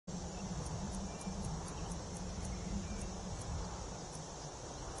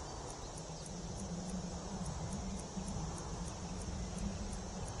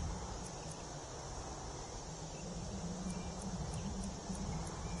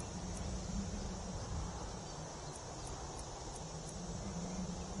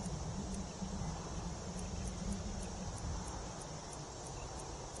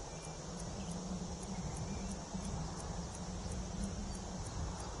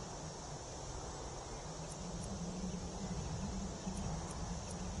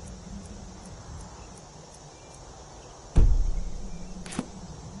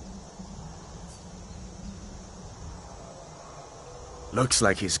Looks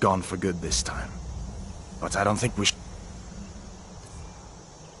like he's gone for good this time. But I don't think we should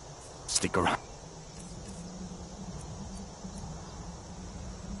stick around.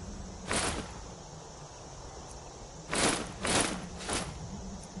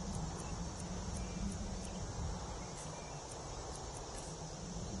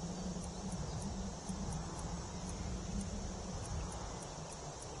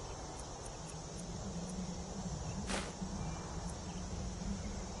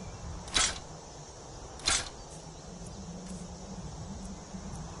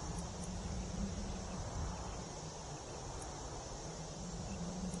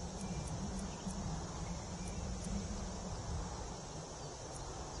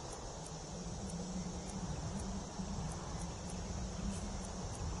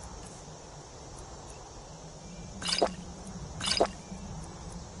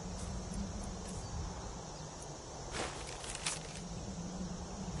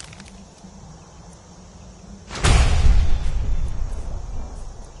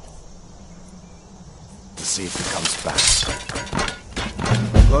 See if he comes back.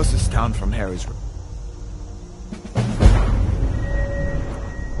 The closest town from here is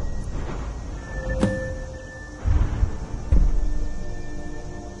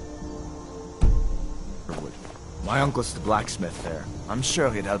Riverwood. My uncle's the blacksmith there. I'm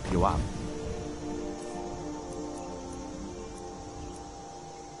sure he'd help you out.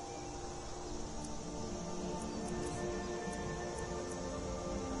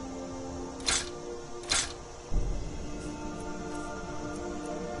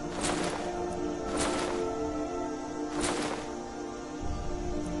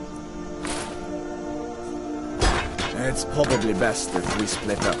 It's probably best if we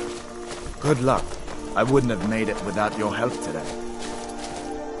split up. Good luck. I wouldn't have made it without your help today.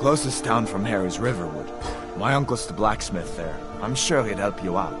 Closest town from here is Riverwood. My uncle's the blacksmith there. I'm sure he'd help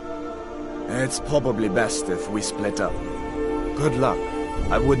you out. It's probably best if we split up. Good luck.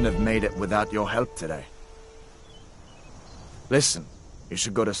 I wouldn't have made it without your help today. Listen, you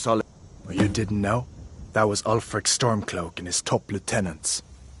should go to Solid. You didn't know? That was Ulfric Stormcloak and his top lieutenants.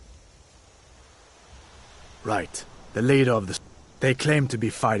 Right. The leader of the... They claim to be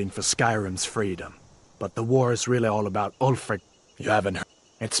fighting for Skyrim's freedom. But the war is really all about Ulfric. You haven't heard.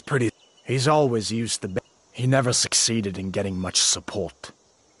 It's pretty... He's always used the... He never succeeded in getting much support.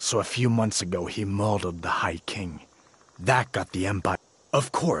 So a few months ago he murdered the High King. That got the Empire...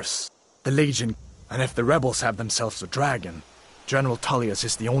 Of course. The Legion... And if the rebels have themselves a dragon, General Tullius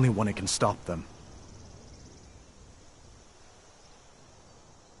is the only one who can stop them.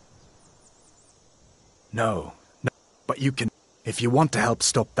 No. But you can, if you want to help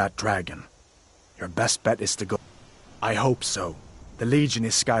stop that dragon. Your best bet is to go. I hope so. The Legion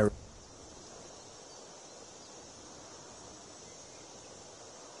is Skyrim.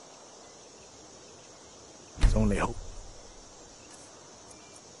 It's only hope.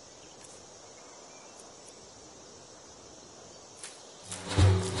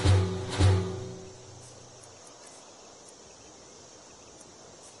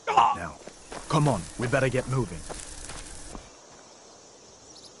 Now, come on, we better get moving.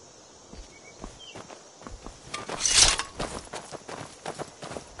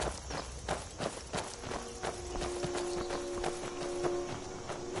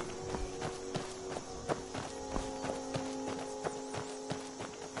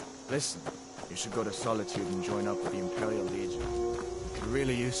 Listen, you should go to Solitude and join up with the Imperial Legion. We could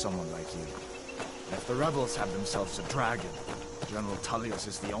really use someone like you. And if the rebels have themselves a dragon, General Tullius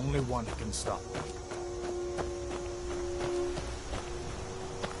is the only one who can stop them.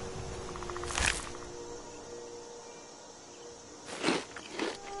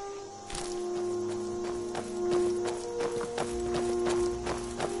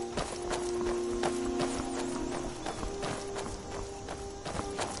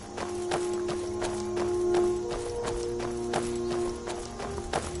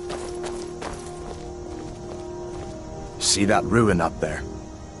 See that ruin up there?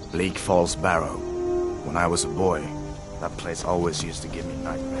 Bleak Falls Barrow. When I was a boy, that place always used to give me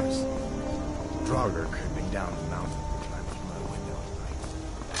nightmares. Draugr creeping down the mountain climbed through my window at night.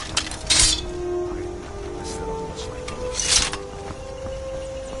 I still don't much like it.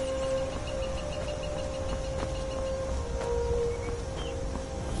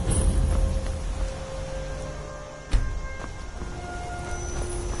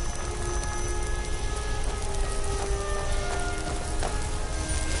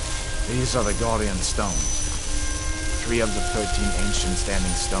 These are the Guardian Stones. 3 of the 13 ancient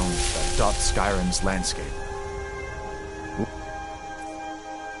standing stones that dot Skyrim's landscape.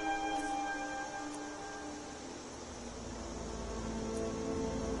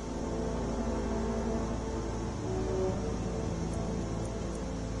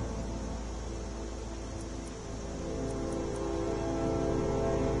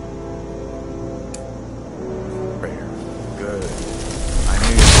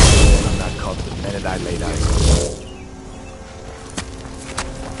 that I laid eyes on.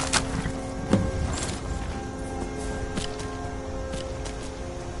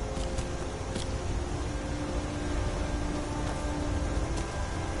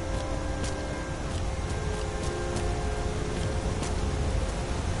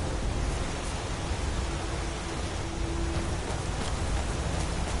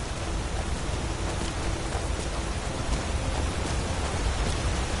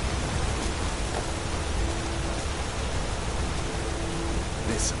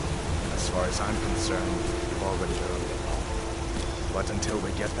 Listen, as far as I'm concerned, we've already earned it all. But until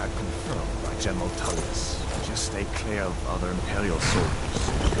we get that confirmed by General Tullius, just stay clear of other Imperial soldiers.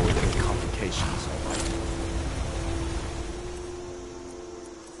 Avoid any complications, alright?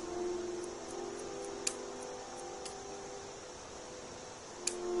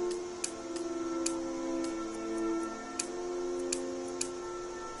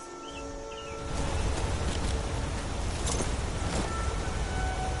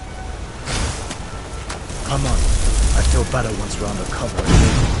 Come on. I feel better once we're under cover.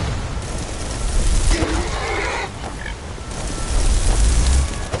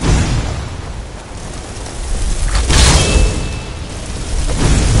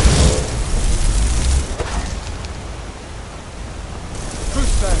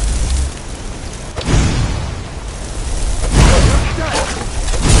 Who's there?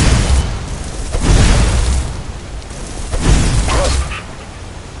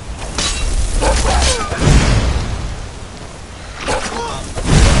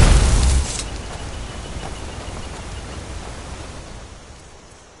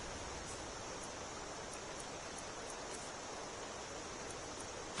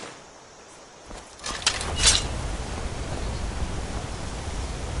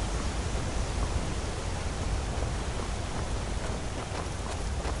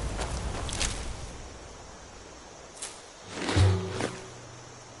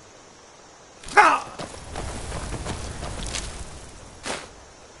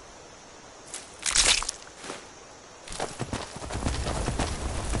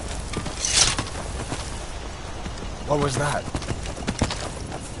 What was that?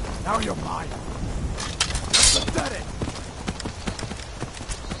 Now you're mine. That's pathetic.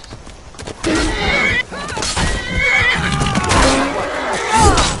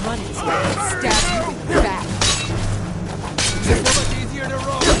 Money's stab you in the back. So much easier to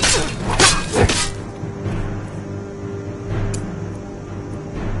roll.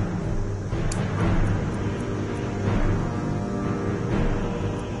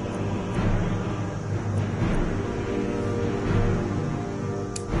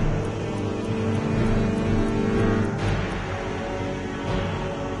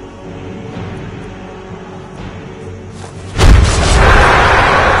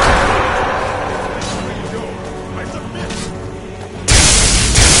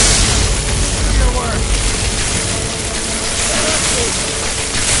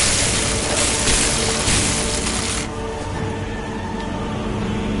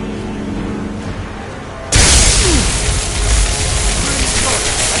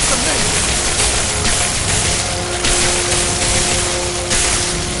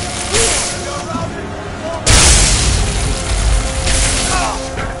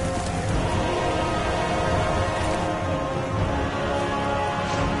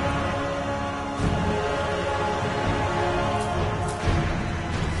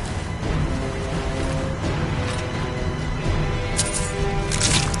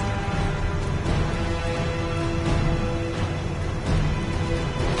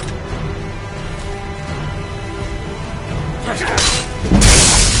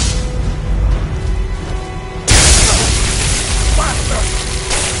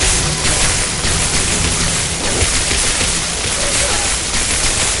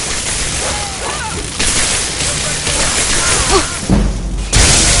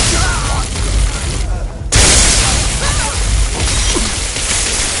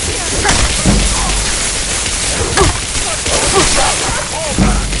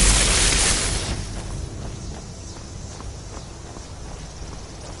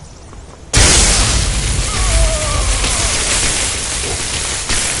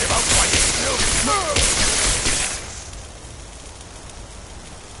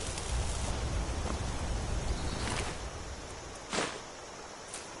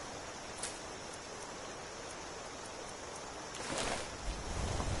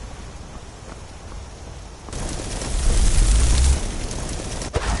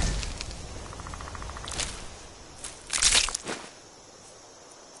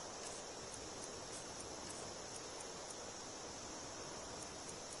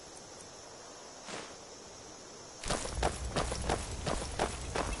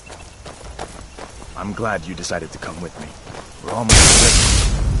 I'm glad you decided to come with me. We're almost ready.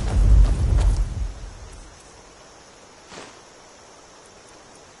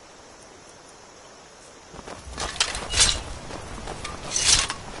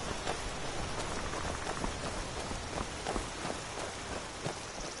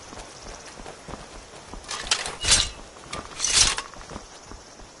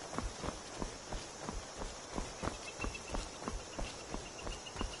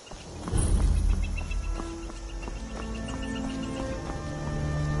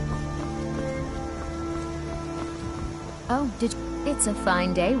 Oh, it's a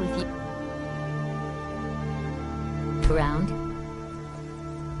fine day with you around.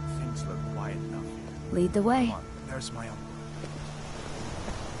 Things look quiet enough here. Lead the way. Come on, there's my uncle.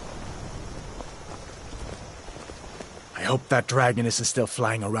 I hope that dragon isn't still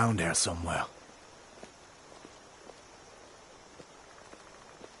flying around here somewhere.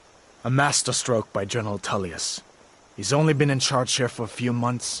 A masterstroke by General Tullius. He's only been in charge here for a few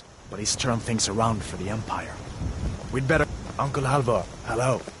months, but he's turned things around for the Empire. We'd better... Uncle Halvor,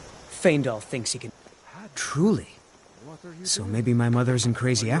 hello. Feindal thinks he can... Truly? So maybe my mother isn't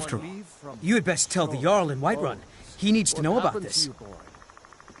crazy after all. You had best tell the Jarl in Whiterun. He needs to know about this.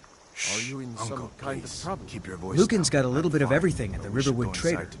 Shh, Uncle, please. Keep your voice Lucan's down. got a little bit of everything at the We should Riverwood go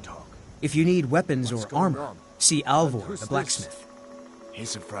Trader. inside to talk. If you need weapons or armor, see Alvor, the blacksmith.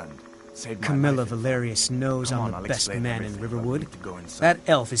 He's a friend. Saved my Camilla life. Valerius knows Come I'm on, the I'll best explain man in everything, but we Riverwood. need to go inside. That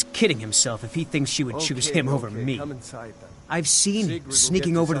elf is kidding himself if he thinks she would choose him over me. Come inside then. I've seen him Sigrid will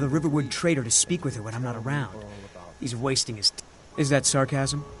sneaking get you over to the something to Riverwood eat. Trader to speak with her when I'm not around. He's wasting his... Is that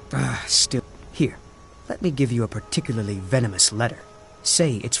sarcasm? Still. Here, let me give you a particularly venomous letter.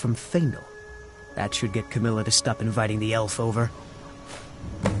 Say it's from Feindal. That should get Camilla to stop inviting the elf over.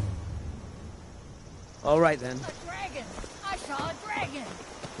 All right, then. A dragon! I saw a dragon!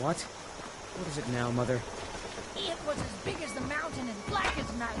 What? What is it now, Mother? It was as big as the mountain and black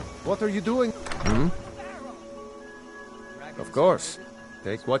as night. What are you doing? Barrel. Of course.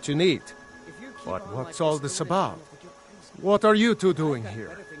 Take what you need. But what's all this about? What are you two doing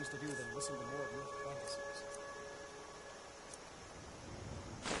here?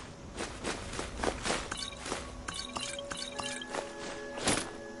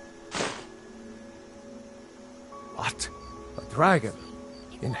 What? A dragon?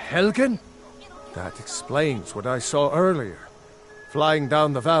 In Helgen? That explains what I saw earlier. Flying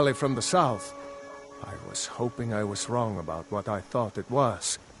down the valley from the south. I was hoping I was wrong about what I thought it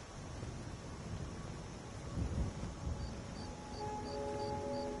was.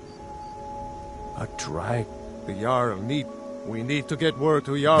 A drag. The Jarl need... We need to get word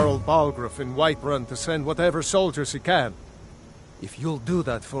to Jarl Balgruuf in Whiterun to send whatever soldiers he can. If you'll do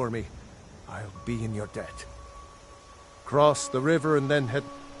that for me, I'll be in your debt. Cross the river and then head...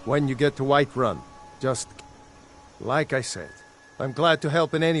 When you get to Whiterun, just... Like I said, I'm glad to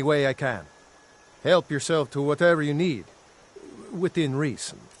help in any way I can. Help yourself to whatever you need. Within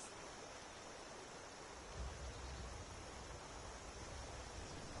reason.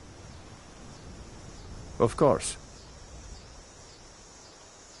 Of course.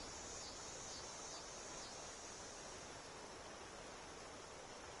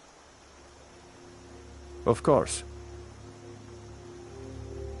 Of course.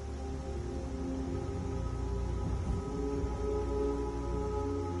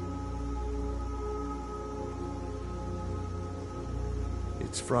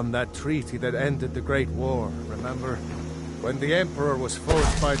 It's from that treaty that ended the Great War, remember? When the Emperor was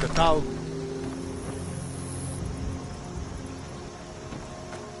forced by the Tal...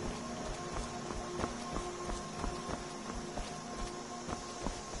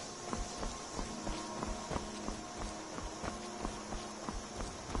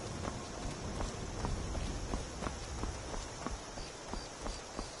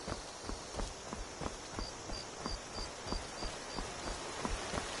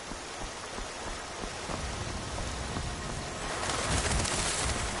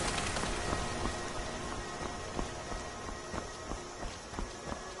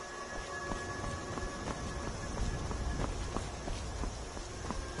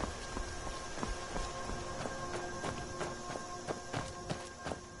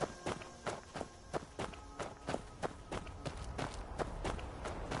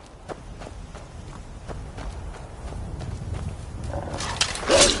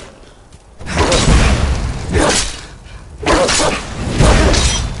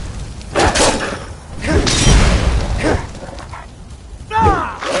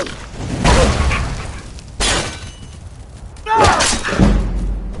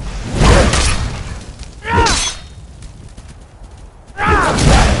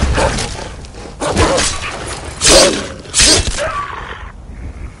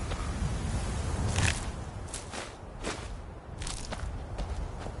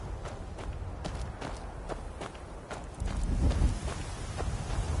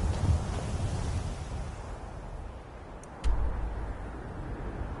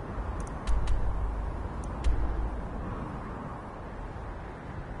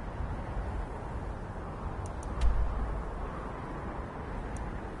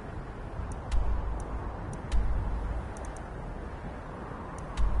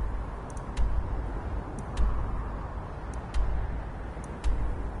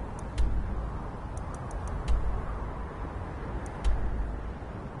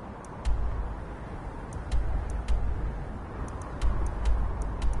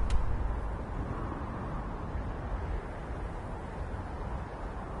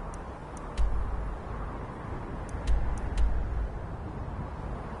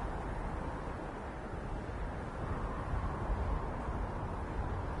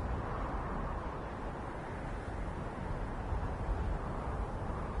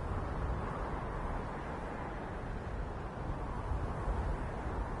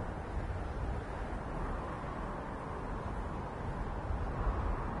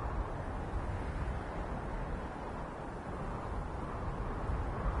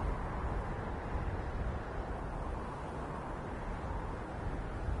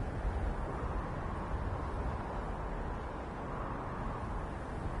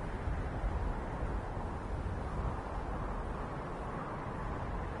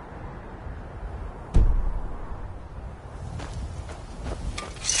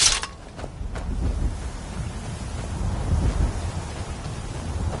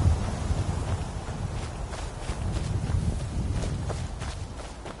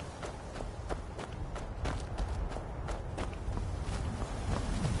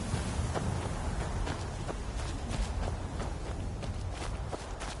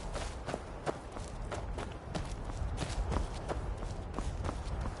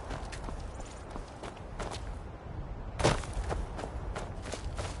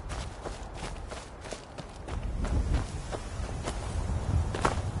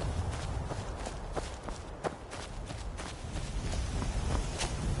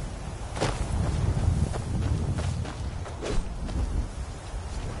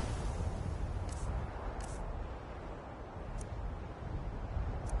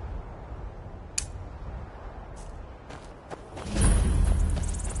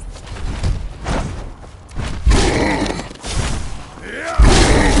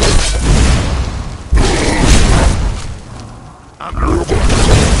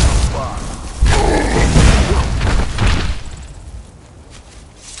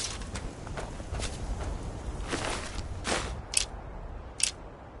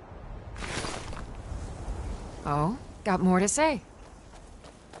 Oh? Got more to say?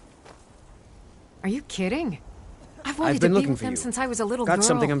 Are you kidding? I've wanted I've been to be looking with for him you. since I was a little girl. Got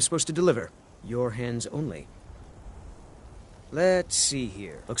something I'm supposed to deliver. Your hands only. Let's see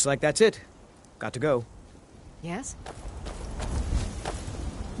here. Looks like that's it. Got to go. Yes?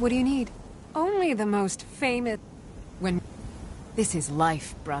 What do you need? Only the most famous... When... This is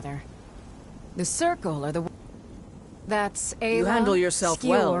life, brother. The Circle are the... That's Ayla, You handle yourself Skewer,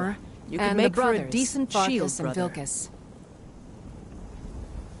 well. You could and make the for a brothers, decent Farkas shield, and brother. Vilkas.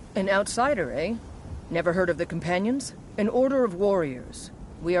 An outsider, eh? Never heard of the Companions? An order of warriors.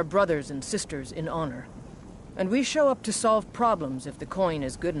 We are brothers and sisters in honor. And we show up to solve problems if the coin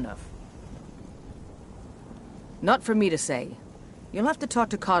is good enough. Not for me to say. You'll have to talk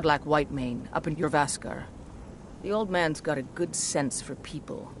to Kodlak Whitemane up in Jorvaskar. The old man's got a good sense for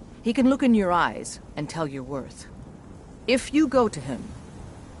people. He can look in your eyes and tell your worth. If you go to him,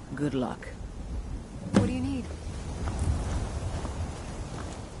 good luck. What do you need?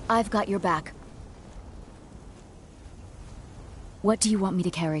 I've got your back. What do you want me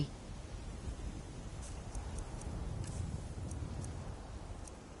to carry?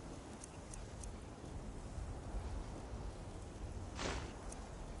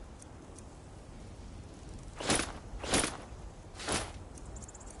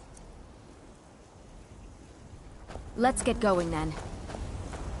 Let's get going then.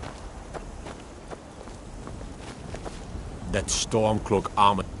 That Stormcloak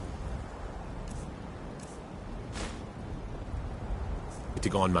armor.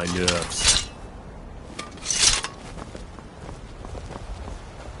 Getting on my nerves.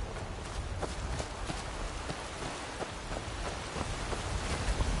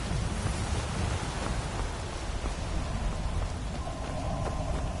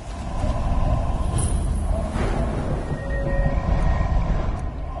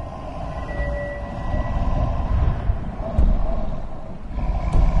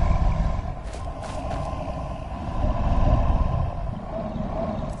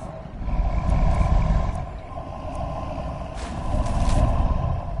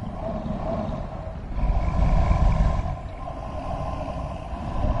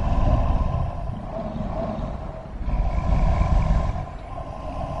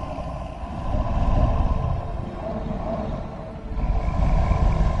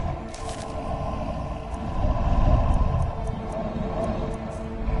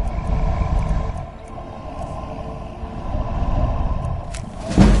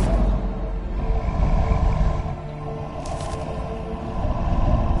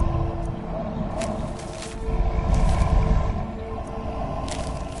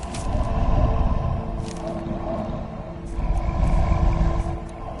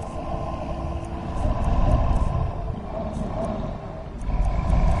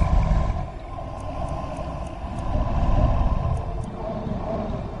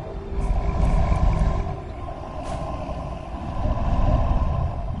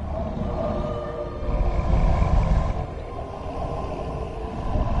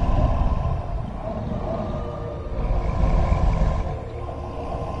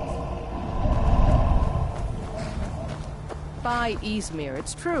 By Izmir,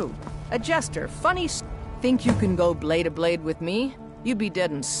 it's true. A jester, funny Think you can go blade to blade with me? You'd be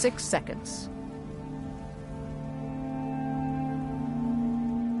dead in 6 seconds.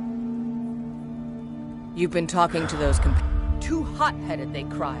 You've been talking to those too hot-headed, they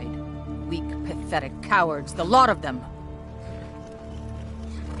cried. Weak, pathetic cowards, the lot of them.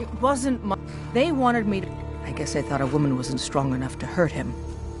 It wasn't my... They wanted me to... I guess they thought a woman wasn't strong enough to hurt him.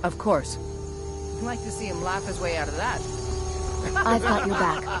 Of course. I'd like to see him laugh his way out of that. I've got your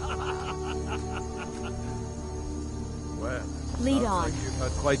back. Well, Lead sounds on. like you've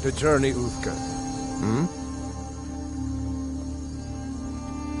had quite the journey, Ufka. Hmm?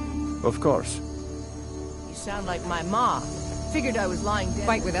 Of course. You sound like my ma. Figured I was lying dead.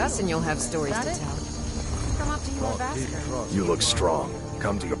 Fight with us and you'll have stories to Is that it? tell. Come up to your Vasker. You look strong.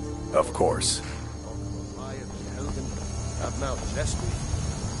 Come to your... Of course. Lion and Helgen have now Chester.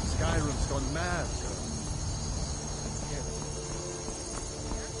 Skyrim's gone mad.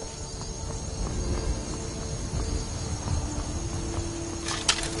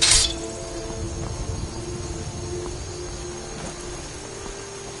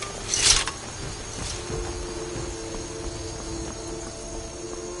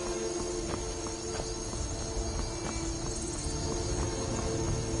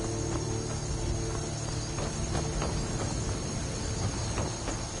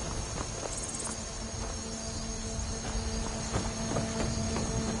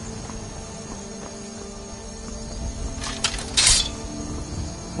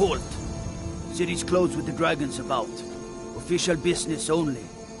 Halt! City's closed with the dragons about. Official business only.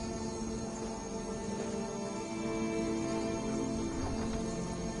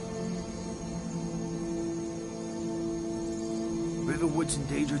 Riverwood's in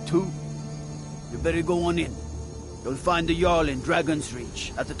danger too. You better go on in. You'll find the Jarl in Dragon's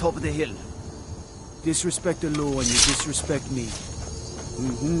Reach, at the top of the hill. Disrespect the law and you disrespect me.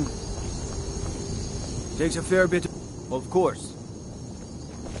 Takes a fair bit of course.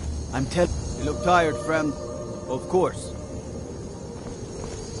 You look tired, friend. Of course.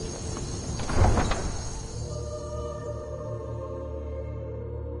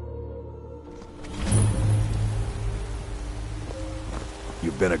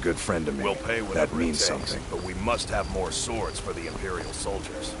 You've been a good friend to me. We'll pay that whatever means it takes, something. but we must have more swords for the Imperial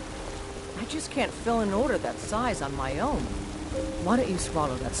soldiers. I just can't fill an order that size on my own. Why don't you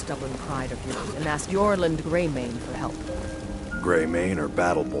swallow that stubborn pride of yours and ask Yorland Greymane for help? Greymane or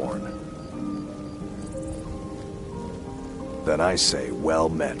Battleborn? Then I say, well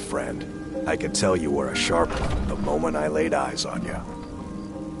met, friend. I could tell you were a sharp one the moment I laid eyes on you.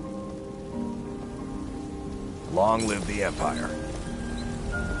 Long live the Empire.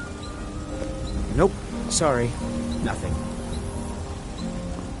 Nope. Sorry. Nothing.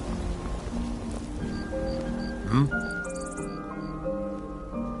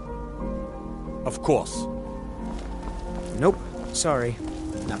 Of course. Nope. Sorry.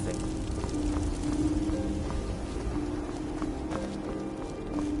 Nothing.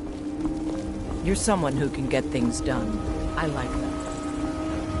 You're someone who can get things done. I like that.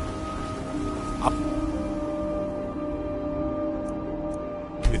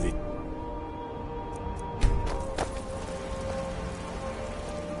 With it.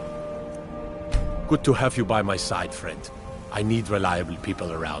 Good to have you by my side, friend. I need reliable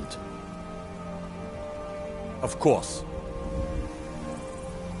people around. Of course.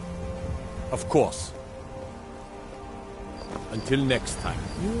 Of course. Until next time.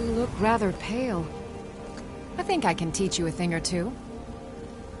 You look rather pale. I think I can teach you a thing or two.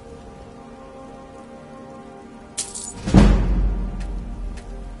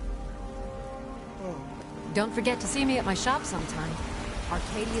 Don't forget to see me at my shop sometime.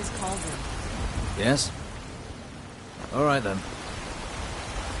 Arcadia's Cauldron. Yes? All right then.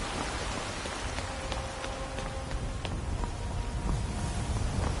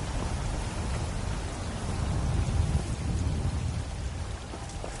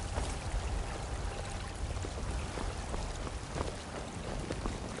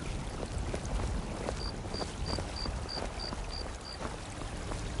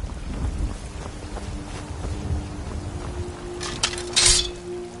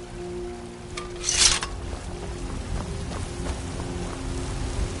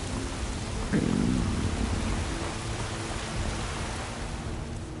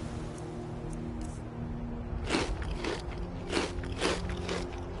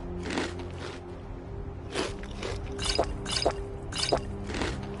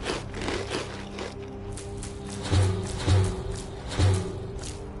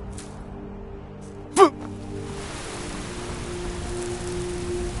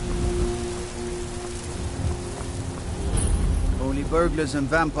 Only burglars and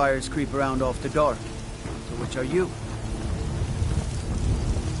vampires creep around after dark. So which are you?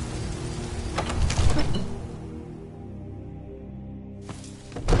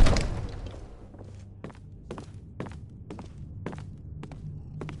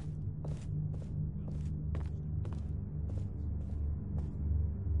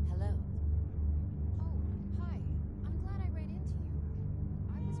 Hello. Oh, hi. I'm glad I ran into you.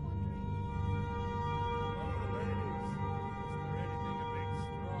 I was wondering...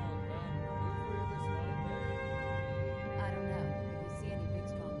 I don't know. If you see any big,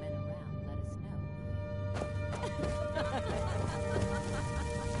 strong men around, let us know.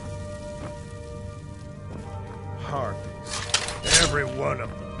 Harpies. Every one of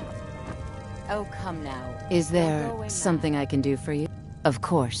them. Oh, come now. Is there something I can do for you? Of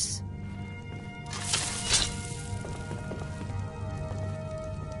course.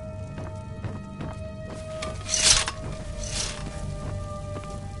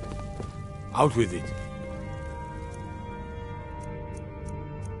 Out with it.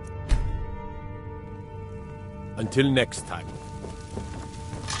 Until next time.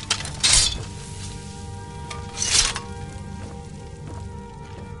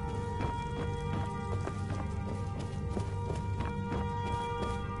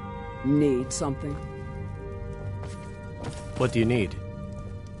 Need something? What do you need?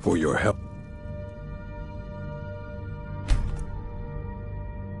 For your help.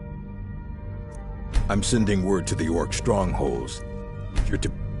 I'm sending word to the Orc strongholds. You're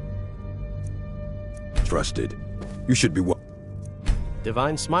to... trusted. You should be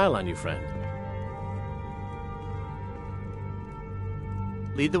Divine smile on you, friend.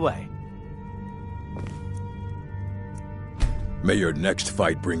 Lead the way. May your next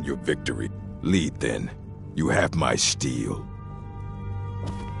fight bring you victory. Lead, then. You have my steel.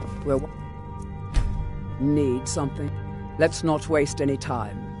 Well, need something? Let's not waste any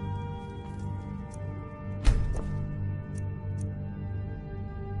time.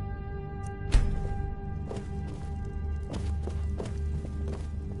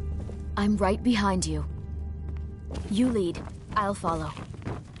 I'm right behind you. You lead. I'll follow.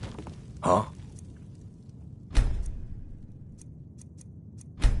 Huh?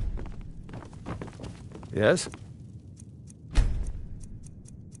 Yes?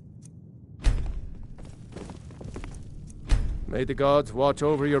 May the gods watch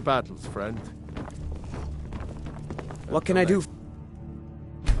over your battles, friend. What can I do?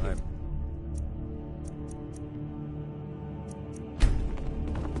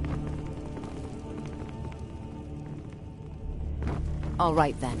 All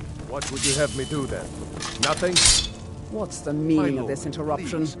right, then. What would you have me do, then? Nothing? What's the meaning of this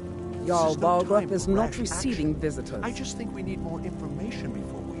interruption? Jarl Balgruuf is not receiving visitors. I just think we need more information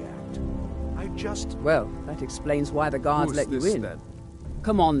before we act. Well, that explains why the guards Who's let you this, in. then?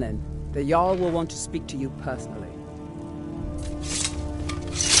 Come on, then. The Jarl will want to speak to you personally.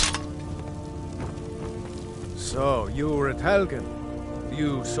 So, you were at Helgen.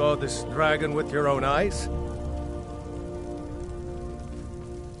 You saw this dragon with your own eyes?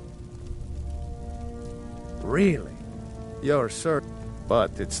 Really? You're certain?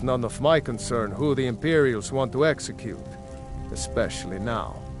 But it's none of my concern who the Imperials want to execute. Especially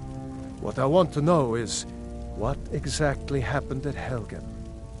now. What I want to know is, what exactly happened at Helgen?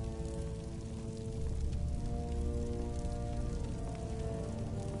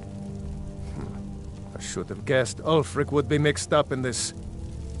 I should have guessed Ulfric would be mixed up in this.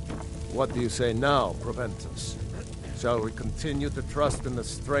 What do you say now, Proventus? Shall we continue to trust in the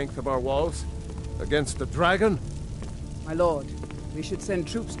strength of our walls? Against the dragon? My lord, we should send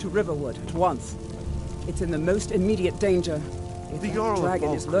troops to Riverwood at once. It's in the most immediate danger. If The that Jarl of dragon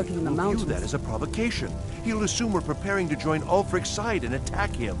is Balgruuf lurking in the will mountains. view that as a provocation. He'll assume we're preparing to join Ulfric's side and attack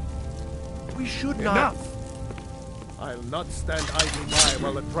him. We should not... Enough! I'll not stand idly by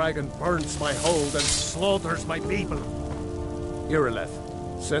while the dragon burns my hold and slaughters my people.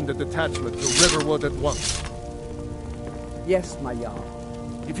 Irileth, send a detachment to Riverwood at once. Yes, my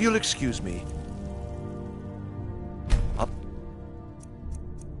Jarl. If you'll excuse me... I'll...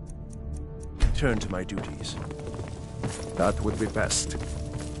 turn to my duties. That would be best.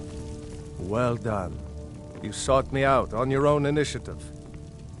 Well done. You sought me out on your own initiative.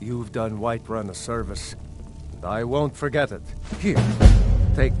 You've done Whiterun a service, and I won't forget it. Here,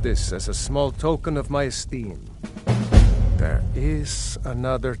 take this as a small token of my esteem. There is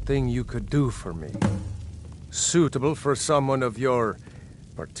another thing you could do for me. Suitable for someone of your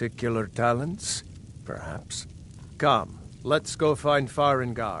particular talents, perhaps. Come, let's go find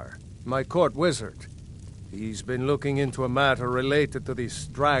Farengar, my court wizard. He's been looking into a matter related to these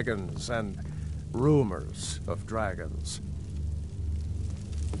dragons and rumors of dragons.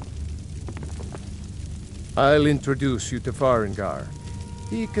 I'll introduce you to Farengar.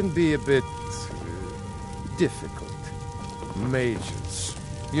 He can be a bit... difficult. Mages,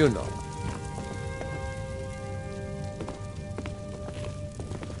 you know.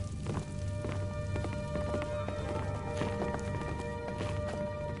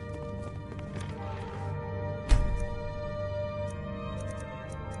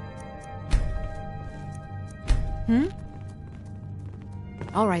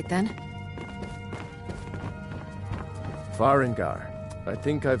 All right, then. Farengar, I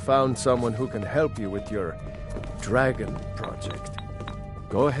think I've found someone who can help you with your dragon project.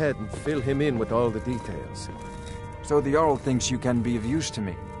 Go ahead and fill him in with all the details. So the Jarl thinks you can be of use to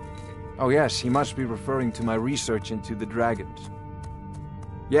me. Oh yes, he must be referring to my research into the dragons.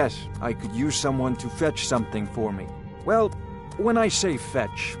 Yes, I could use someone to fetch something for me. Well, when I say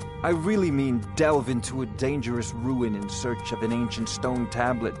fetch, I really mean delve into a dangerous ruin in search of an ancient stone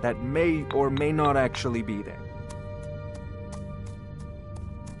tablet that may or may not actually be there.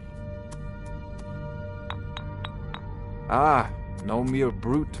 Ah, no mere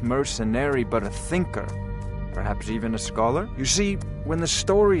brute mercenary, but a thinker. Perhaps even a scholar? You see, when the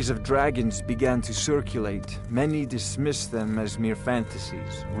stories of dragons began to circulate, many dismissed them as mere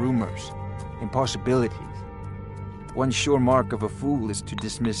fantasies, rumors, impossibilities. One sure mark of a fool is to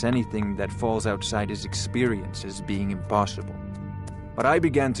dismiss anything that falls outside his experience as being impossible. But I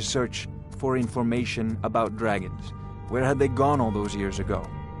began to search for information about dragons. Where had they gone all those years ago?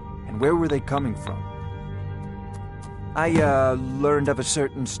 And where were they coming from? I learned of a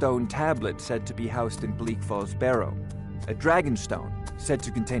certain stone tablet said to be housed in Bleak Falls Barrow. A dragon stone, said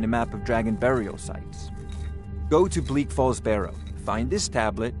to contain a map of dragon burial sites. Go to Bleak Falls Barrow, find this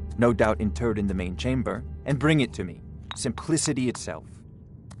tablet, no doubt interred in the main chamber, and bring it to me. Simplicity itself.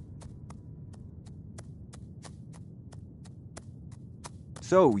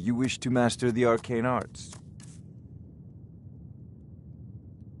 So, you wish to master the arcane arts?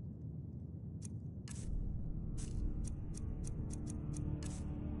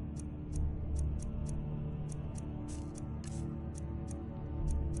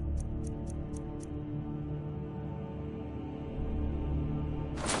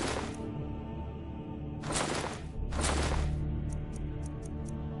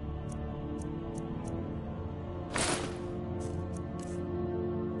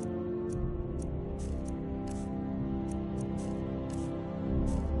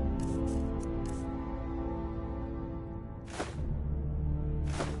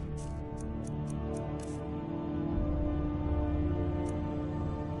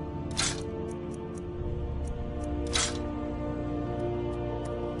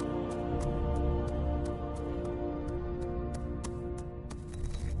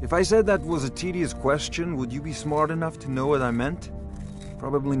 If I said that was a tedious question, would you be smart enough to know what I meant?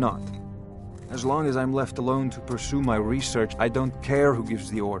 Probably not. As long as I'm left alone to pursue my research, I don't care who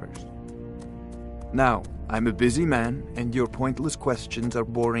gives the orders. Now, I'm a busy man, and your pointless questions are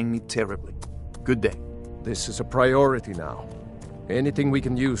boring me terribly. Good day. This is a priority now. Anything we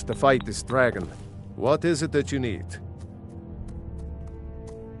can use to fight this dragon. What is it that you need?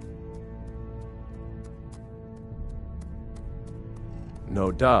 No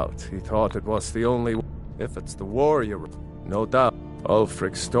doubt, he thought it was the only... If it's the warrior, no doubt.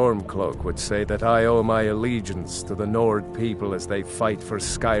 Ulfric Stormcloak would say that I owe my allegiance to the Nord people as they fight for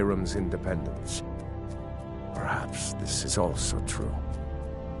Skyrim's independence. Perhaps this is also true.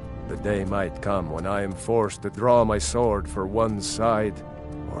 The day might come when I am forced to draw my sword for one side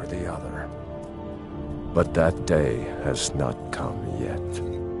or the other. But that day has not come yet.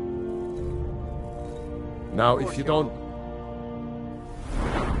 Now, if you don't...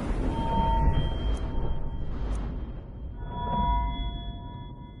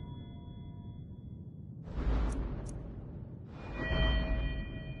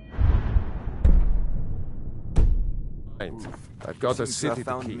 I've got a city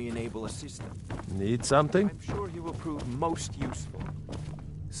to keep. Me an able assistant. Need something? I'm sure he will prove most useful.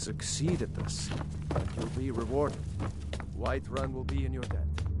 Succeed at this, and you'll be rewarded. Whiterun will be in your debt.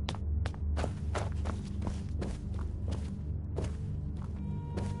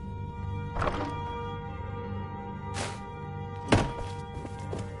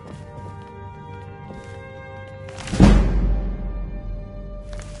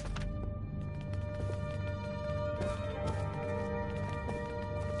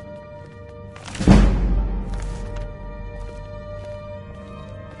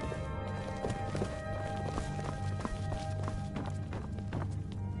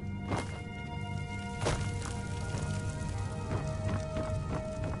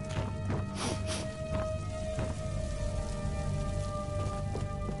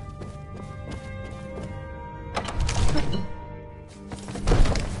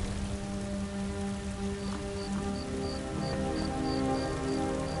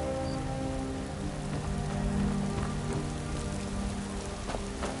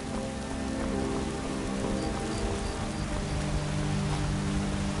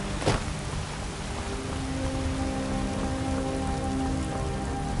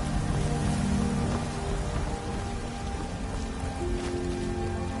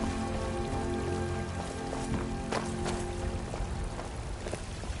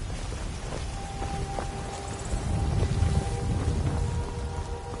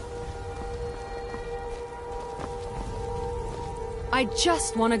 I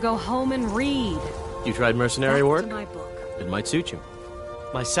just want to go home and read. You tried mercenary work? My book. It might suit you.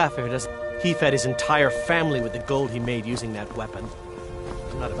 My Sapphire doesn't... He fed his entire family with the gold he made using that weapon.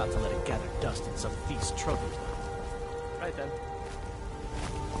 I'm not about to let it gather dust in some thief's trophy. Right then.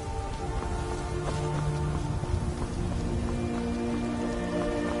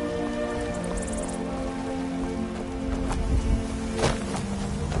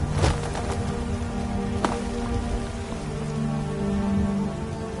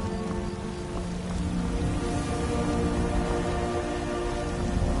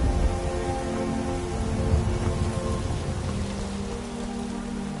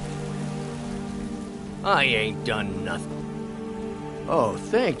 I ain't done nothing. Oh,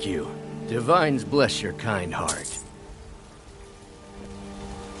 thank you. Divines bless your kind heart.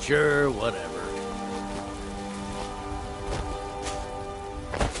 Sure, whatever.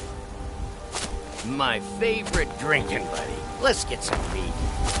 My favorite drinking buddy. Let's get some meat.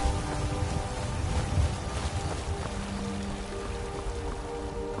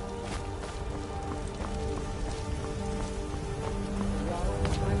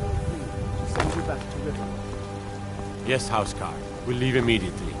 Send you back to Riverwood. Yes, Housecar. We'll leave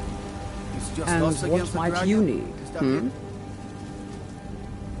immediately. It's just And us what against the might dragon? you need? Is that it?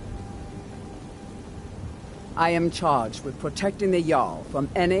 I am charged with protecting the Jarl from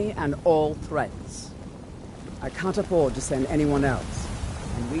any and all threats. I can't afford to send anyone else,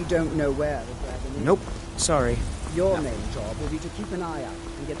 and we don't know where the dragon is. Nope. Sorry. Your main job will be to keep an eye out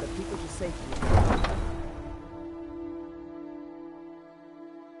and get the people to safety.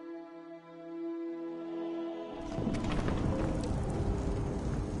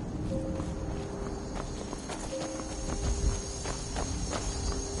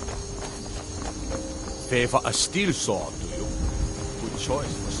 Favor a steel sword, do you? Good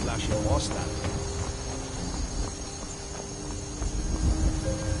choice for slashing war staff.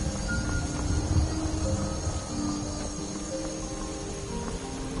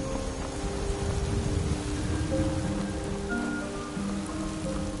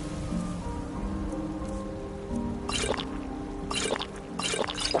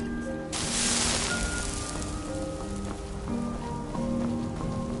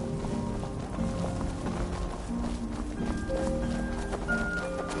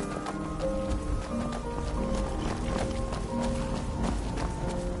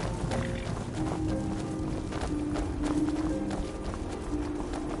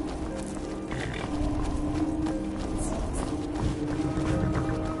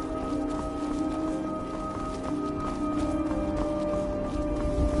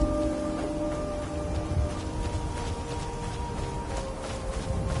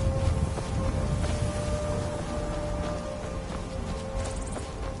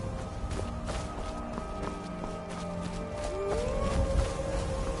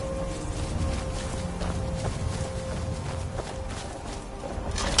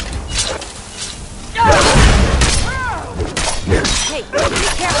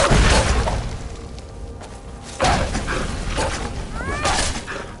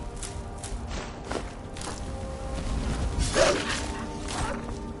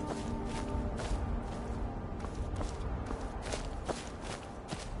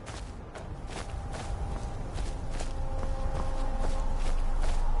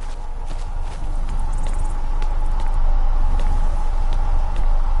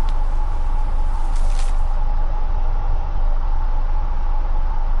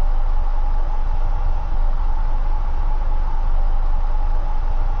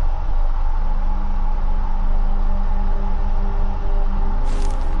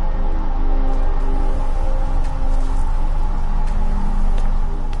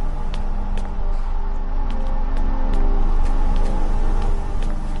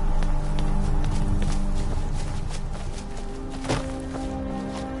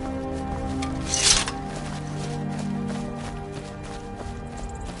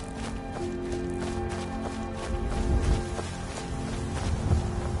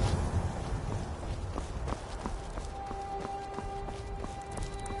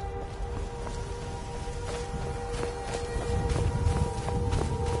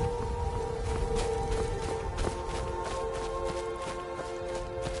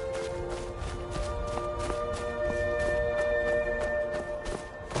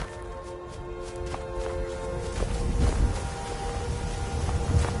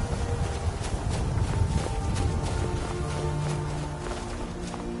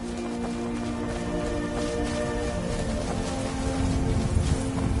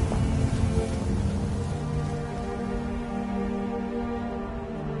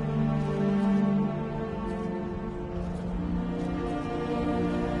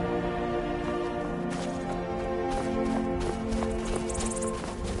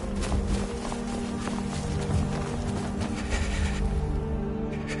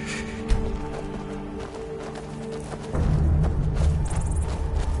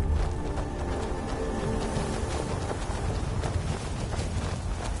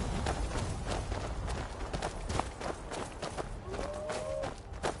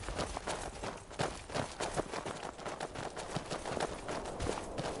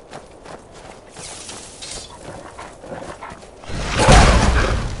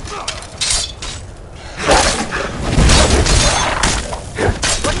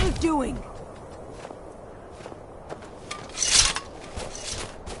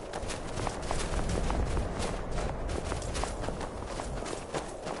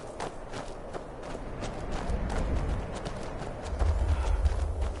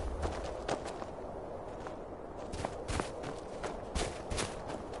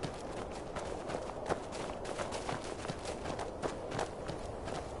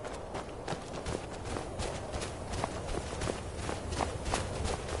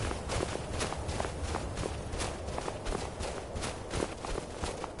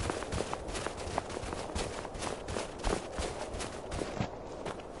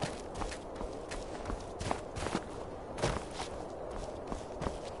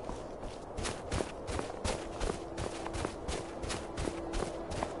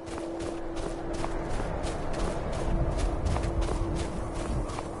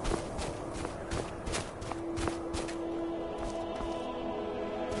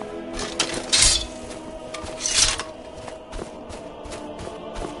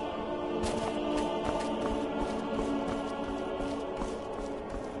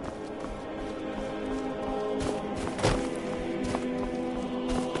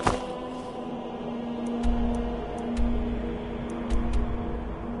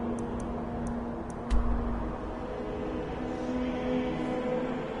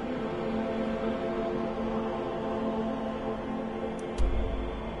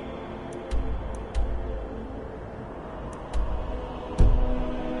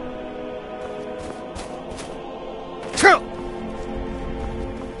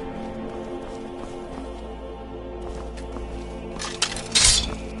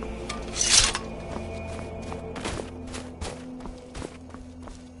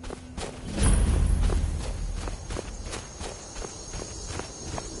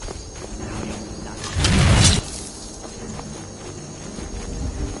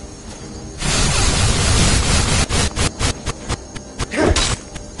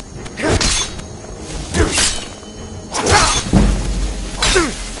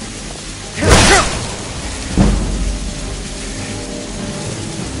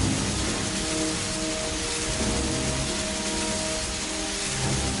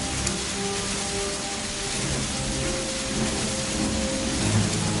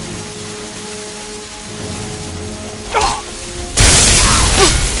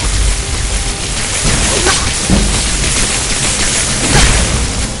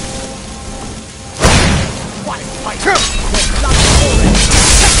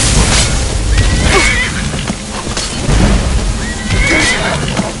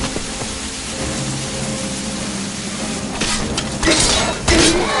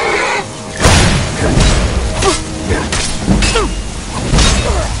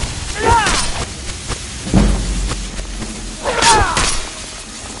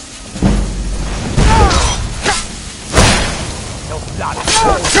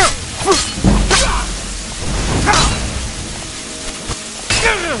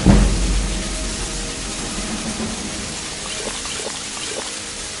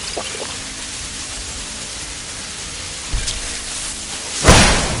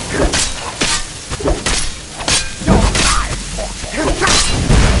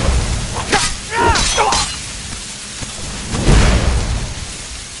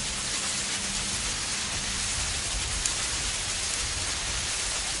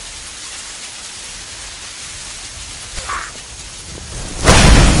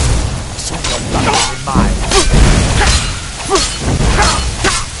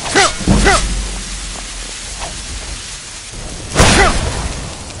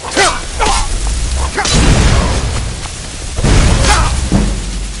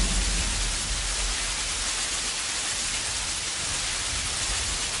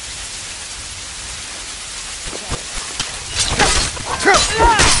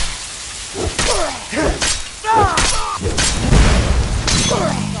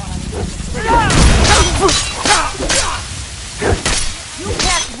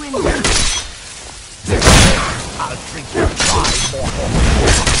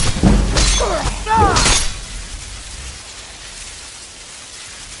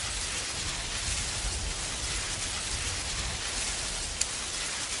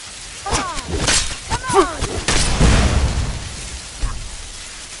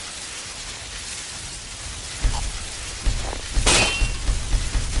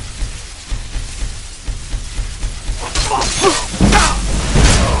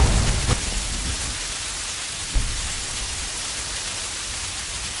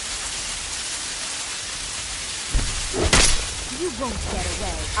 You won't get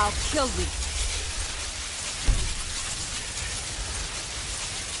away. I'll kill you.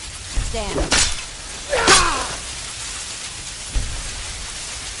 Stand.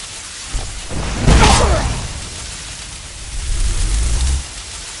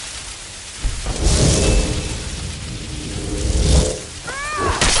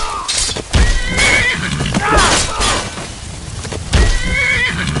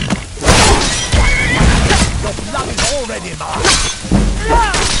 Already, man.